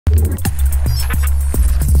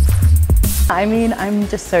I mean, I'm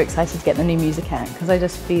just so excited to get the new music out because I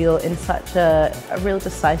just feel in such a real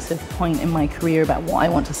decisive point in my career about what I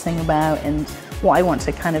want to sing about and what I want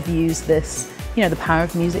to kind of use this, you know, the power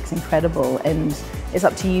of music's incredible and it's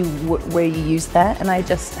up to you where you use that. And I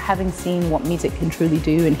just, having seen what music can truly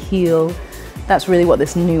do and heal, that's really what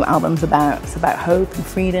this new album's about. It's about hope and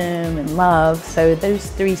freedom and love. So those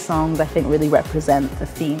 3 songs I think really represent the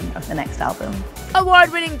theme of the next album.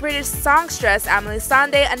 Award-winning British songstress Emeli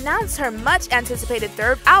Sande announced her much-anticipated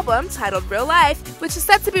 3rd album titled Real Life, which is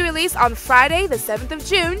set to be released on Friday, the 7th of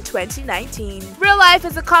June, 2019. Real Life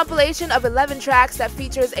is a compilation of 11 tracks that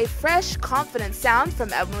features a fresh, confident sound from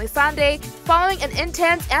Emeli Sande, following an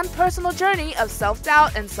intense and personal journey of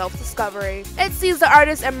self-doubt and self-discovery. It sees the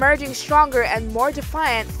artist emerging stronger and more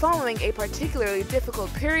defiant following a particularly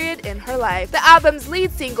difficult period in her life. The album's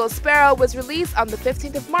lead single, Sparrow, was released on the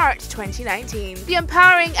 15th of March, 2019. The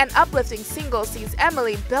empowering and uplifting single sees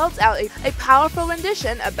Emeli belt out a powerful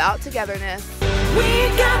rendition about togetherness. We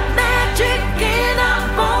got magic in our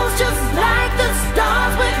bones, just like the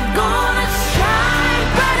stars. We're gonna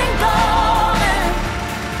shine bright and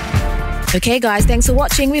golden. Okay guys, thanks for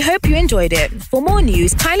watching. We hope you enjoyed it. For more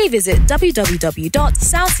news, kindly visit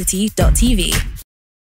www.soundcity.tv.